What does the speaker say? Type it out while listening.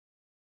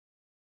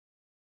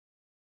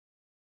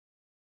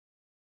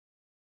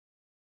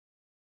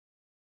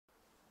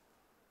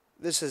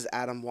This is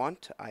Adam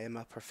Wandt. I am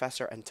a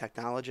professor and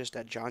technologist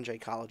at John Jay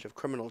College of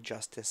Criminal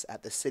Justice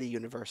at the City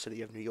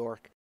University of New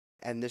York,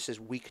 and this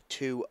is week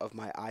 2 of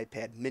my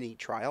iPad mini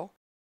trial.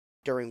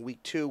 During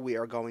week 2, we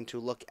are going to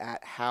look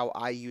at how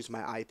I use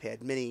my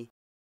iPad mini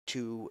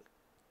to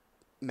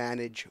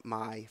manage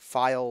my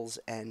files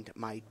and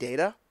my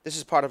data. This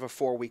is part of a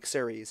 4-week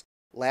series.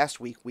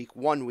 Last week, week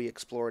 1, we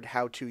explored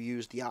how to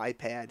use the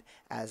iPad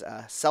as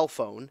a cell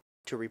phone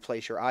to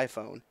replace your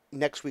iPhone.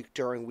 Next week,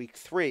 during week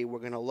 3, we're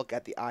going to look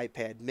at the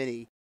iPad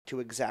mini to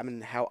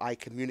examine how I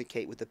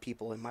communicate with the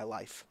people in my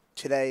life.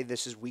 Today,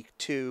 this is week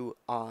 2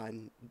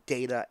 on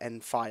data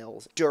and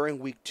files. During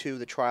week 2,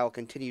 the trial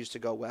continues to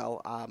go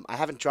well. I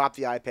haven't dropped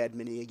the iPad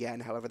mini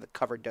again, however, the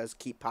cover does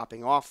keep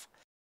popping off.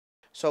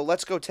 So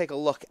let's go take a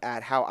look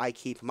at how I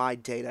keep my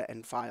data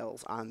and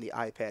files on the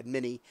iPad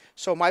mini.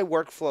 So my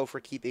workflow for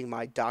keeping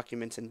my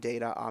documents and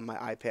data on my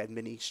iPad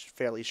mini is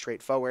fairly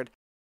straightforward.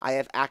 I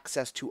have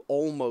access to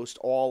almost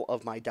all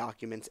of my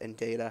documents and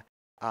data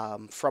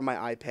from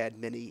my iPad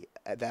mini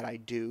that I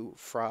do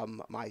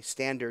from my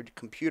standard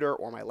computer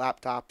or my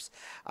laptops.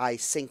 I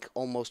sync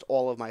almost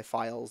all of my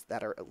files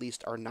that are at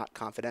least are not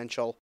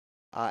confidential,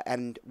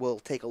 and we'll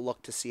take a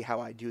look to see how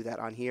I do that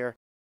on here.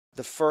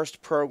 The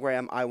first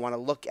program I want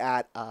to look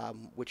at,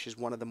 which is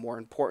one of the more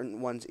important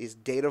ones, is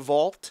Data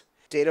Vault.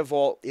 Data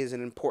Vault is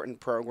an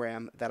important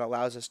program that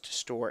allows us to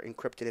store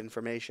encrypted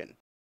information.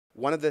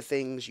 One of the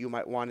things you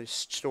might want to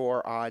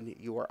store on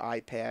your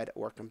iPad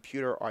or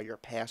computer are your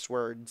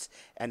passwords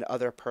and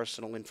other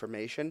personal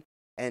information,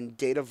 and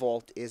Data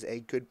Vault is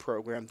a good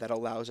program that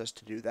allows us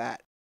to do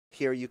that.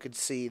 Here you can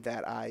see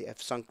that I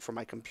have sunk from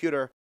my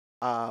computer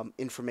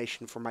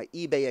information for my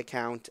eBay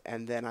account,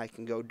 and then I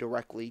can go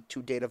directly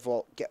to Data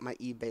Vault, get my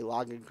eBay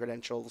login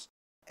credentials,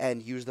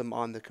 and use them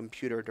on the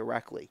computer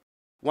directly.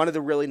 One of the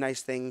really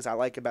nice things I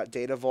like about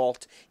Data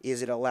Vault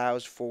is it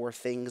allows for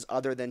things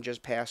other than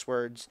just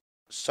passwords,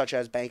 such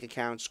as bank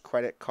accounts,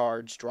 credit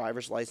cards,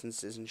 driver's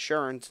licenses,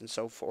 insurance, and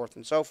so forth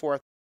and so forth.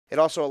 It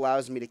also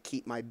allows me to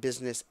keep my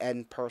business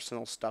and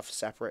personal stuff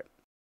separate.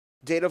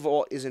 Data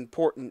Vault is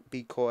important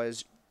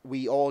because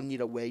we all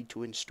need a way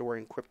to store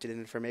encrypted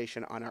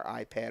information on our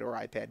iPad or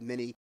iPad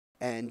mini,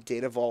 and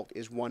Data Vault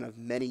is one of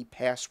many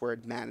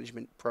password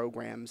management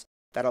programs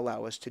that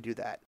allow us to do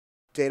that.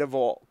 Data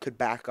Vault could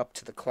back up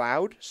to the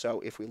cloud, so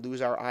if we lose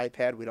our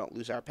iPad, we don't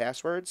lose our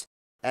passwords,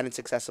 and it's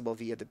accessible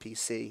via the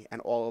PC, and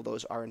all of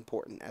those are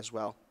important as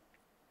well.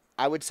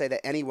 I would say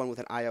that anyone with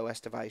an iOS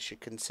device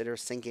should consider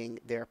syncing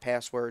their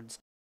passwords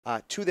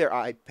to their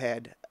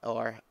iPad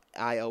or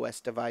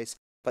iOS device,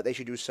 but they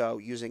should do so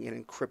using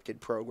an encrypted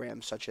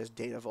program such as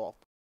Data Vault.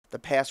 The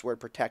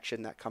password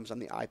protection that comes on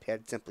the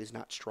iPad simply is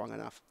not strong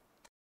enough.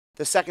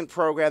 The second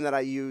program that I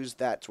use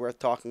that's worth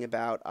talking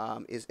about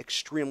is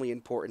extremely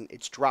important.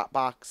 It's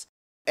Dropbox.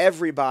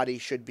 Everybody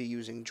should be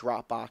using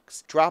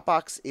Dropbox.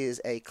 Dropbox is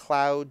a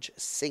cloud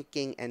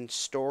syncing and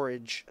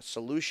storage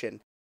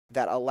solution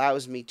that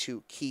allows me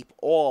to keep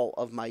all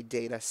of my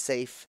data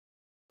safe,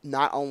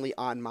 not only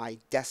on my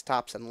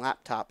desktops and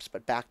laptops,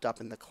 but backed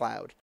up in the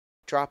cloud.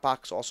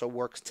 Dropbox also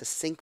works to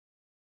sync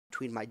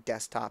between my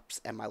desktops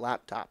and my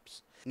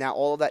laptops. Now,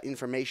 all of that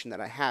information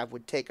that I have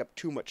would take up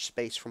too much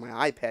space for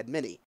my iPad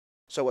mini.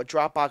 So what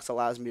Dropbox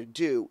allows me to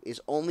do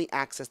is only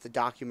access the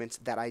documents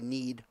that I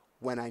need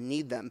when I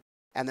need them,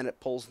 and then it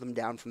pulls them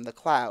down from the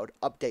cloud,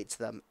 updates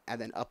them, and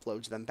then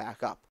uploads them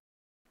back up.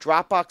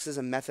 Dropbox is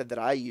a method that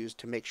I use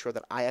to make sure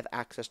that I have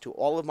access to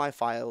all of my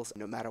files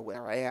no matter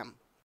where I am.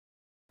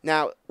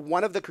 Now,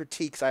 one of the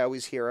critiques I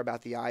always hear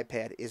about the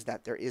iPad is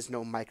that there is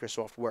no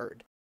Microsoft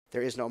Word,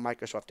 there is no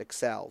Microsoft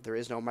Excel, there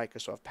is no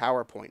Microsoft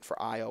PowerPoint for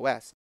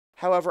iOS.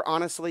 However,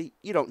 honestly,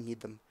 you don't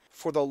need them.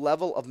 For the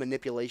level of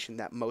manipulation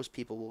that most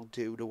people will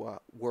do to a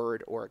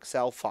Word or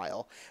Excel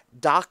file,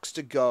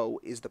 Docs2Go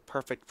is the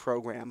perfect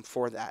program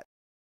for that.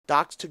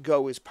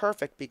 Docs2Go is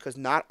perfect because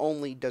not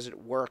only does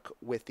it work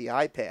with the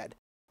iPad,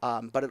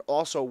 but it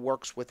also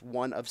works with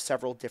one of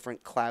several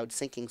different cloud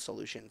syncing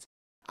solutions.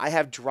 I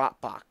have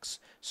Dropbox,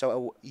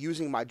 so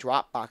using my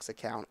Dropbox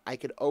account, I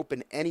could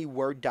open any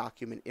Word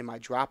document in my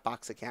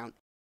Dropbox account,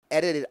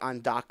 edit it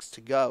on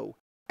Docs2Go,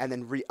 and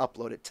then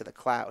re-upload it to the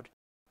cloud.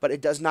 But it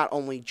does not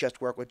only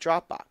just work with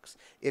Dropbox.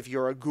 If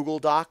you're a Google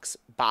Docs,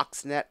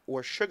 BoxNet,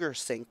 or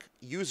SugarSync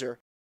user,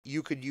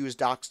 you could use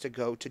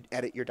Docs2Go to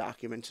edit your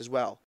documents as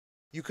well.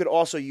 You could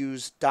also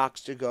use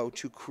Docs2Go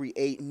to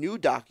create new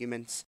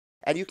documents,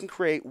 and you can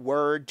create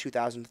Word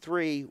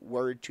 2003,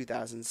 Word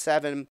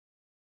 2007.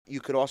 You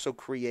could also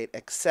create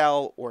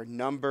Excel or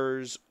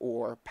numbers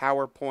or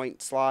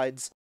PowerPoint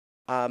slides.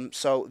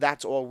 So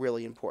that's all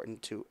really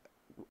important to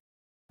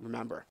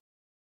remember.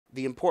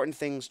 The important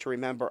things to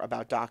remember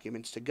about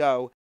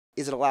Documents2Go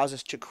is it allows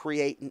us to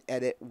create and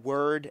edit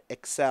Word,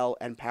 Excel,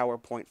 and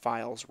PowerPoint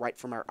files right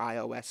from our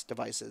iOS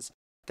devices.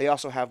 They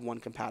also have one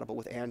compatible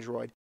with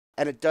Android,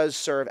 and it does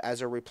serve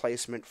as a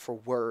replacement for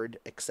Word,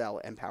 Excel,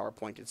 and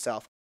PowerPoint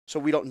itself. So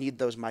we don't need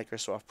those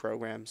Microsoft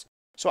programs.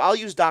 So I'll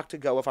use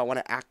Doc2Go if I want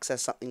to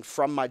access something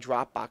from my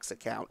Dropbox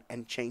account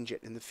and change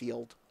it in the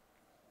field.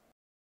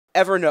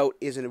 Evernote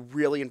is a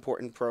really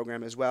important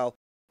program as well.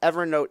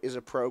 Evernote is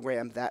a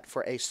program that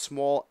for a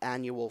small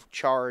annual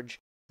charge,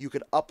 you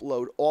could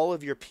upload all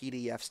of your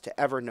PDFs to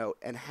Evernote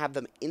and have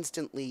them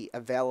instantly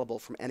available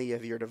from any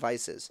of your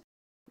devices.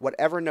 What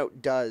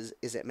Evernote does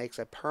is it makes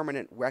a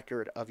permanent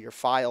record of your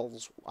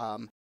files,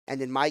 and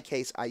in my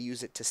case, I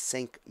use it to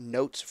sync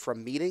notes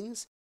from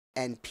meetings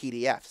and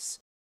PDFs.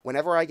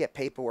 Whenever I get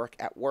paperwork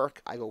at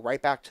work, I go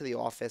right back to the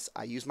office,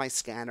 I use my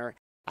scanner,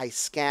 I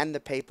scan the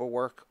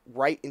paperwork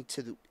right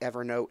into the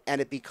Evernote, and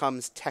it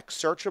becomes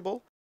text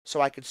searchable, so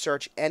I could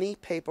search any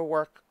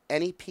paperwork,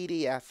 any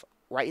PDF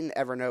right in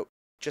Evernote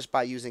just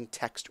by using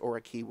text or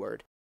a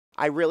keyword.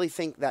 I really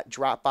think that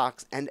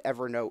Dropbox and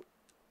Evernote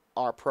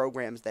are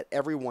programs that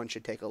everyone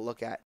should take a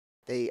look at.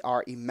 They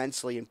are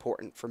immensely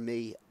important for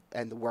me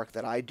and the work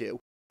that I do,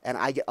 and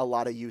I get a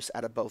lot of use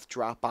out of both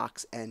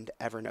Dropbox and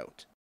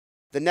Evernote.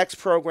 The next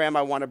program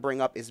I want to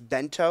bring up is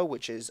Bento,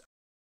 which is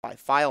by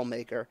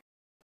FileMaker.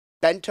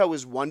 Bento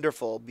is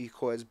wonderful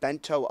because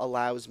Bento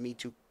allows me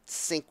to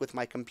sync with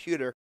my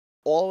computer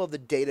all of the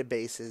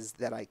databases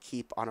that I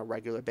keep on a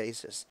regular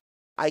basis.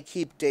 I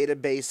keep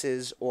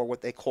databases, or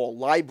what they call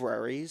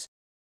libraries.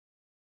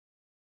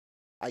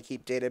 I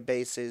keep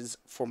databases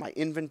for my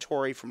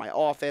inventory, for my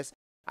office.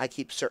 I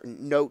keep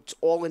certain notes,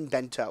 all in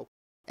Bento.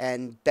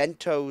 And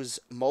Bento's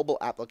mobile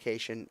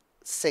application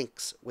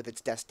syncs with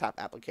its desktop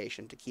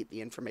application to keep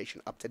the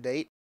information up to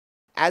date.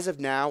 As of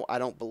now, I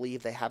don't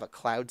believe they have a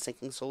cloud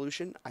syncing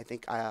solution. I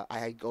think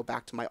I go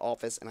back to my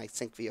office and I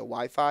sync via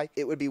Wi-Fi.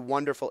 It would be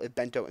wonderful if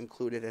Bento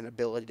included an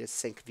ability to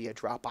sync via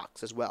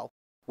Dropbox as well,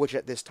 which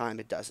at this time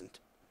it doesn't.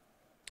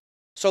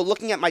 So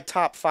looking at my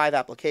top 5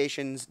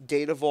 applications,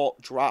 Data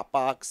Vault,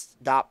 Dropbox,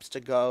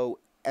 Dops2Go,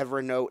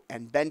 Evernote,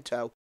 and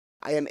Bento,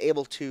 I am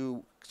able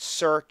to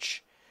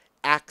search,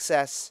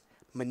 access,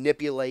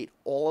 manipulate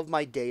all of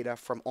my data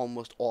from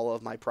almost all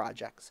of my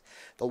projects.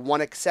 The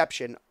one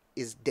exception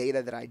is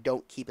data that I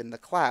don't keep in the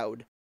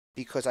cloud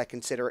because I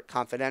consider it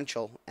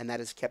confidential, and that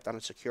is kept on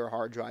a secure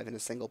hard drive in a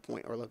single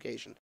point or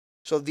location.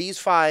 So these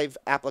 5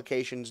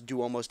 applications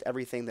do almost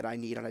everything that I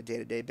need on a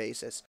day-to-day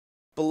basis.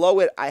 Below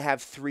it, I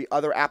have 3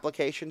 other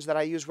applications that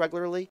I use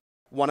regularly.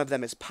 One of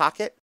them is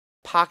Pocket.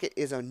 Pocket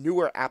is a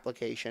newer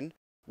application.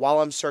 While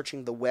I'm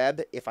searching the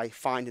web, if I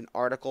find an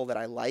article that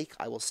I like,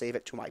 I will save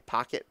it to my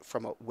Pocket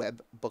from a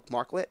web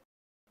bookmarklet.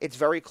 It's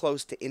very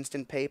close to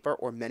Instant Paper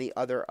or many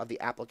other of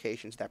the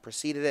applications that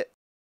preceded it,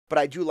 but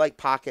I do like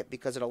Pocket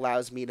because it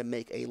allows me to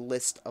make a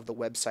list of the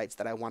websites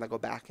that I want to go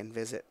back and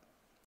visit.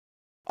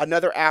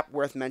 Another app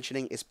worth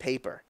mentioning is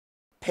Paper.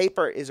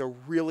 Paper is a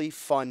really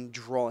fun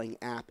drawing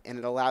app, and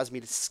it allows me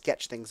to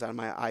sketch things on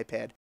my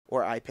iPad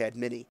or iPad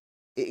mini.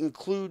 It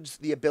includes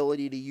the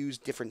ability to use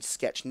different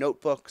sketch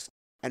notebooks,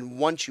 and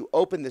once you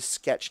open the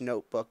sketch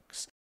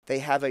notebooks, they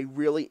have a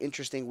really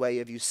interesting way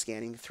of you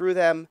scanning through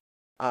them.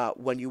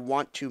 When you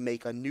want to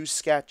make a new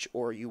sketch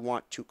or you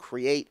want to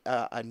create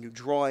a new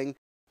drawing,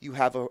 you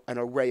have an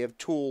array of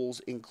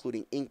tools,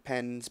 including ink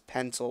pens,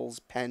 pencils,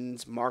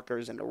 pens,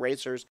 markers, and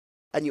erasers.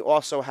 And you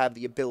also have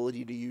the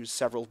ability to use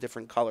several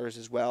different colors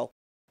as well.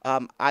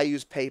 I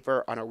use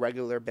Paper on a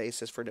regular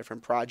basis for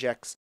different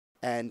projects,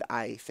 and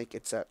I think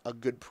it's a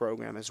good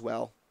program as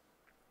well.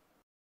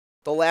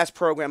 The last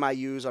program I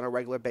use on a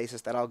regular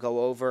basis that I'll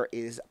go over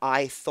is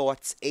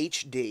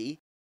iThoughtsHD.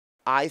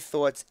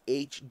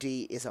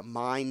 iThoughtsHD is a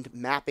mind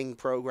mapping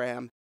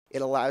program.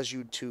 It allows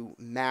you to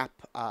map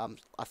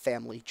a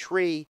family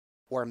tree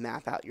or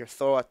map out your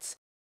thoughts.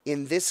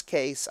 In this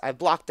case, I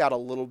blocked out a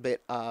little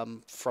bit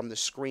from the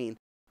screen,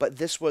 but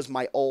this was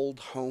my old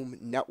home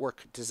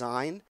network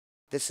design.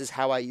 This is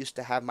how I used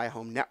to have my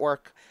home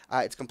network.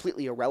 It's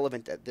completely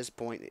irrelevant at this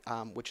point,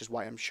 which is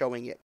why I'm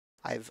showing it.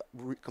 I've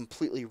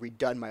completely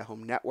redone my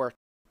home network,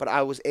 but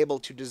I was able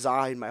to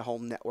design my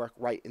home network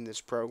right in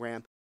this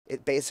program.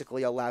 It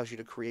basically allows you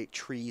to create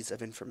trees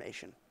of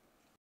information.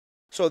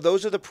 So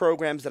those are the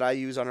programs that I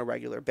use on a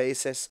regular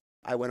basis.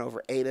 I went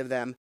over 8 of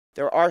them.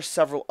 There are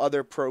several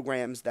other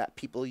programs that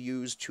people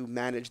use to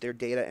manage their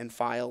data and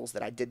files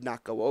that I did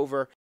not go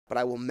over, but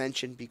I will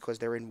mention because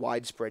they're in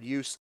widespread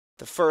use.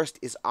 The first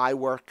is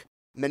iWork.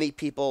 Many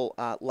people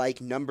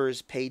like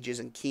Numbers, Pages,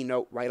 and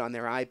Keynote right on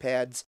their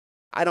iPads.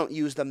 I don't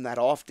use them that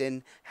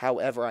often.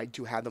 However, I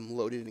do have them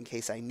loaded in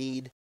case I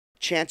need.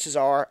 Chances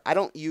are I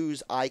don't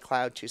use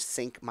iCloud to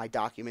sync my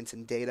documents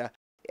and data,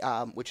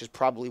 which is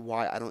probably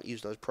why I don't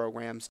use those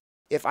programs.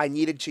 If I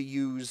needed to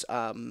use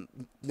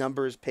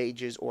Numbers,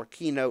 Pages, or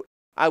Keynote,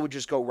 I would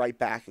just go right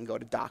back and go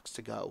to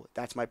Docs2Go.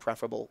 That's my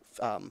preferable.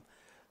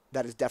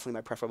 That is definitely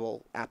my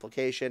preferable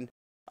application.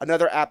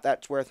 Another app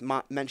that's worth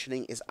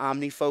mentioning is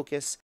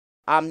OmniFocus.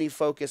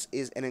 OmniFocus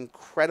is an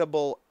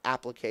incredible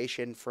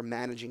application for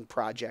managing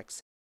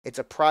projects. It's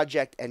a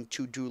project and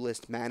to-do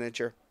list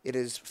manager. It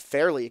is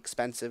fairly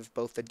expensive,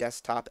 both the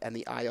desktop and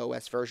the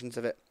iOS versions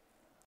of it.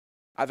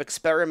 I've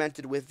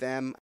experimented with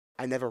them.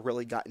 I never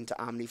really got into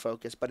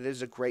OmniFocus, but it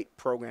is a great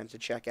program to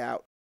check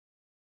out.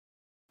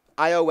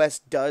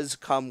 iOS does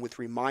come with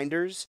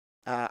reminders.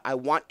 I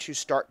want to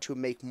start to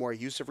make more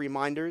use of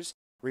reminders.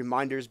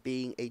 reminders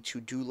being a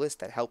to-do list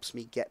that helps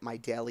me get my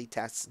daily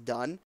tasks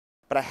done.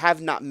 But I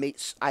have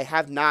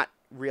not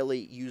really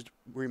used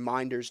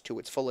reminders to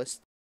its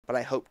fullest, but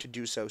I hope to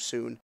do so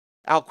soon.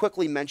 I'll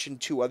quickly mention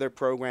two other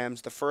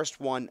programs. The first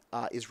one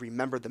is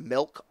Remember the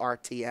Milk,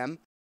 RTM.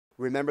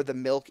 Remember the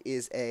Milk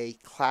is a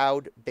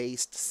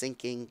cloud-based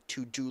syncing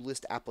to-do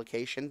list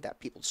application that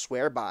people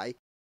swear by.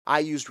 I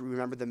used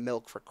Remember the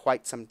Milk for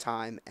quite some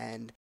time,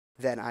 and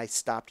then I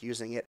stopped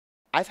using it.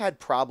 I've had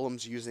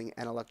problems using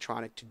an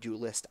electronic to-do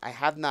list. I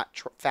have not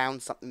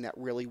found something that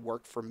really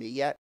worked for me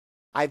yet.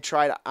 I've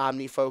tried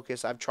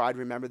OmniFocus, I've tried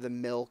Remember the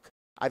Milk,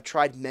 I've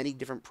tried many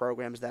different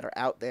programs that are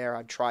out there.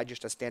 I've tried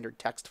just a standard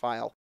text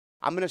file.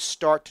 I'm going to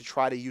start to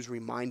try to use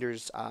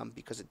reminders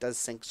because it does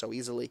sync so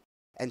easily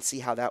and see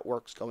how that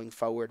works going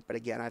forward. But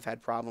again, I've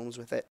had problems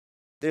with it.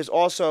 There's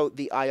also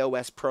the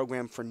iOS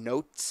program for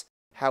notes.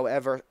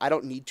 However, I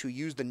don't need to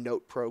use the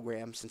Note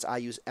program since I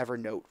use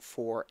Evernote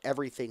for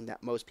everything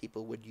that most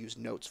people would use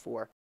Notes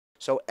for.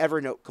 So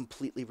Evernote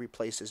completely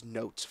replaces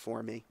Notes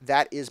for me.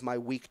 That is my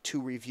week 2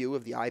 review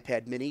of the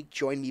iPad mini.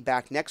 Join me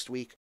back next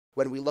week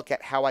when we look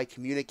at how I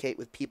communicate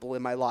with people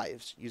in my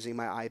lives using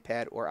my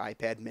iPad or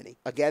iPad mini.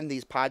 Again,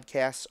 these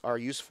podcasts are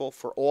useful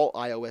for all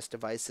iOS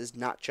devices,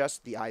 not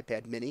just the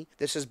iPad mini.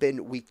 This has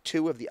been week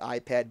 2 of the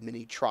iPad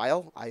mini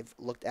trial. I've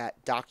looked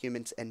at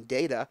documents and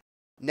data.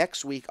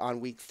 Next week, on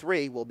week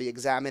 3, we'll be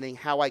examining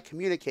how I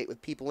communicate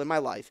with people in my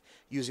life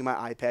using my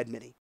iPad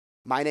mini.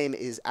 My name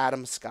is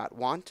Adam Scott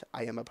Wandt.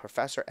 I am a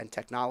professor and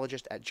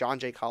technologist at John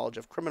Jay College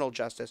of Criminal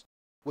Justice,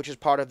 which is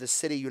part of the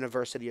City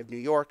University of New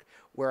York,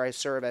 where I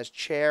serve as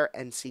chair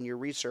and senior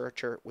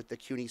researcher with the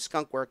CUNY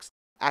Skunkworks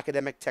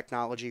Academic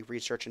Technology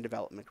Research and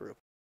Development Group.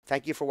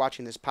 Thank you for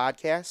watching this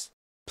podcast.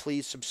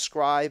 Please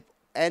subscribe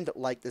and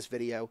like this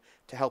video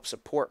to help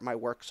support my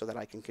work so that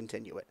I can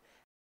continue it.